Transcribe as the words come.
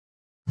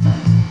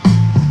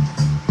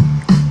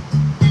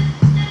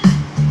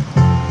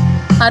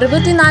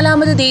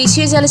64ാമത്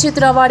ദേശീയ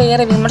ചലച്ചിത്ര അവാർഡ്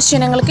ഏറെ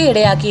വിമർശനങ്ങൾക്ക്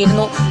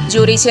ഇടയാക്കിയിരുന്നു.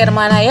 ജൂറി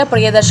ചെയർമാനായ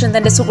പ്രിയദർശൻ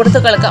തന്റെ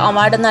സുഹൃത്തുക്കൾക്ക്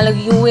അവാർഡ്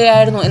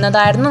നൽകുകയായിരുന്നു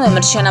എന്നതായിരുന്നു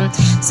വിമർശനം.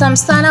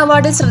 സംസ്ഥാന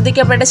അവാർഡിൽ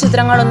ശ്രദ്ധിക്കപ്പെട്ട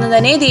ചിത്രങ്ങളൊന്നും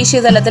തന്നെ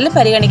ദേശീയതലത്തിൽ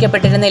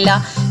പരിഗണിക്കപ്പെട്ടിരുന്നില്ല.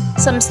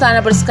 സംസ്ഥാന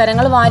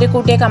പുരസ്കാരങ്ങൾ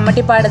വാരിക്കൂട്ടിയ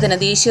കമ്മട്ടിപ്പാടത്തിന്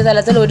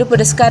ദേശീയതലത്തിൽ ഒരു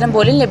പുരസ്കാരം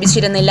പോലും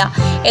ലഭിച്ചിരുന്നില്ല.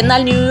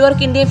 എന്നാൽ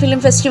ന്യൂയോർക്ക് ഇന്ത്യൻ ഫിലിം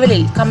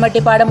ഫെസ്റ്റിവലിൽ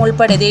കമ്മട്ടിപ്പാടം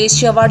ഉൾപ്പെടെ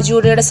ദേശീയ അവാർഡ്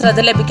ജൂറിയുടെ ശ്രദ്ധ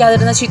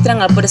ലഭിക്കാതിരുന്ന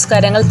ചിത്രങ്ങൾ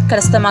പുരസ്കാരങ്ങൾ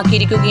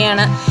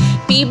കരസ്ഥമാക്കിയിരിക്കുകയാണ്.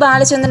 പി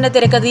ബാലചന്ദ്രന്റെ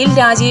തിരക്കഥയിൽ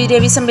രാജീവ്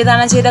രവി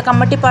സംവിധാനം ചെയ്ത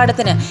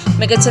കമ്മട്ടിപ്പാടത്തിന്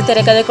മികച്ച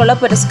തിരക്കഥയ്ക്കുള്ള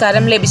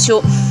പുരസ്കാരം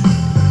ലഭിച്ചു.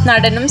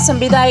 നടനും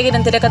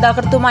സംവിധായകനും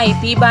തിരക്കഥാകൃത്തുമായി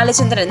പി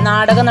ബാലചന്ദ്രൻ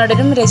നാടക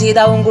നടനും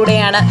രചയിതാവും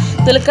കൂടെയാണ്.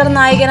 ദുൽഖർ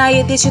നായകനായി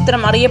എത്തിയ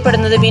ചിത്രം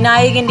അറിയപ്പെടുന്നത്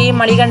വിനായകന്റെയും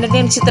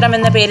മണികണ്ഠന്റെയും ചിത്രം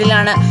എന്ന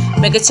പേരിലാണ്.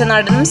 മികച്ച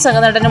നടനും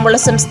സഹനടനുമുള്ള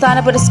സംസ്ഥാന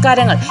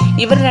പുരസ്കാരങ്ങൾ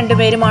ഇവർ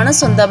രണ്ടുപേരുമാണ്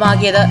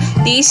സ്വന്തമാക്കിയത്.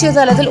 ദേശീയ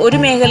തലത്തിൽ ഒരു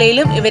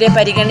മേഖലയിലും ഇവരെ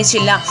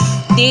പരിഗണിച്ചില്ല.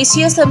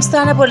 ദേശീയ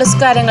സംസ്ഥാന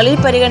പുരസ്കാരങ്ങളിൽ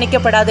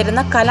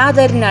പരിഗണിക്കപ്പെടാതിരുന്ന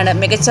കലാധരനാണ്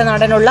മികച്ച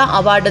നടനുള്ള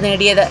അവാർഡ്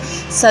നേടിയത്.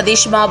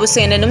 സതീഷ്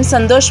ബാബുസേനും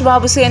സന്തോഷ്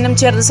ബാബുസേനും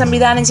ചേർന്ന്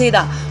സംവിധാനം ചെയ്ത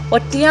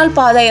ഒറ്റയാൾ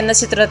പാത എന്ന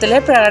ചിത്രത്തിലെ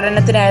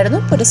പ്രകടനത്തിനായിരുന്നു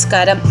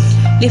പുരസ്കാരം.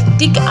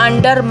 ലിപ്സ്റ്റിക്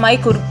അണ്ടർ മൈ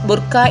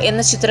ബുർക്ക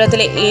എന്ന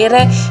ചിത്രത്തിലെ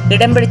ഏറെ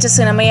ഇടം പിടിച്ച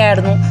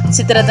സിനിമയായിരുന്നു.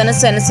 ചിത്രത്തിന്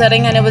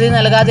സെൻസറിംഗ് അനുമതി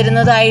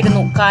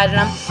നൽകാതിരുന്നതായിരുന്നു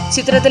കാരണം.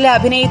 ചിത്രത്തിലെ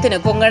അഭിനയത്തിന്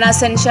കൊങ്കണ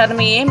സെൻ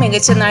ശർമ്മയെ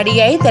മികച്ച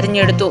നടിയായി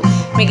തെരഞ്ഞെടുത്തു.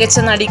 മികച്ച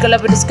നടിക്കുള്ള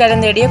പുരസ്കാരം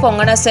നേടിയ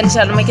കൊങ്കണ സെൻ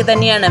ശർമ്മയ്ക്ക്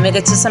തന്നെയാണ്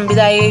മികച്ച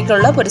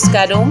സംവിധായകയ്ക്കുള്ള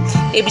പുരസ്കാരവും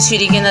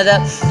ലഭിച്ചിരിക്കുന്നത്.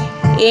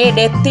 A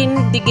death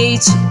in the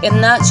gauge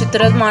എന്ന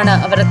ചിത്രമാണ്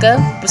അവർക്ക്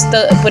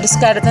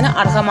പുരസ്കാരത്തിന്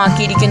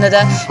അർഹമാക്കിയിരിക്കുന്നത്.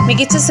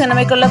 മികച്ച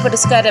സിനിമയ്ക്കുള്ള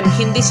പുരസ്കാരം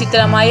ഹിന്ദി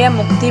ചിത്രമായ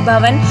മുക്തി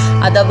ഭവൻ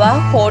അഥവാ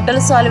ഹോട്ടൽ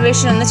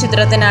സാൽവേഷൻ എന്ന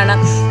ചിത്രത്തിനാണ്.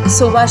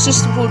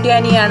 സുഭാഷിഷ്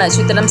ഭൂട്യാനിയാണ്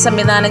ചിത്രം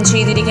സംവിധാനം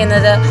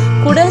ചെയ്തിരിക്കുന്നത്.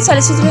 കൂടുതൽ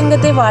ചലച്ചിത്ര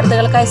രംഗത്തെ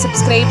വാർത്തകൾക്കായി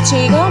സബ്സ്ക്രൈബ്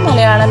ചെയ്യുക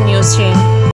മലയാളം ന്യൂസ് ചെയിൻ.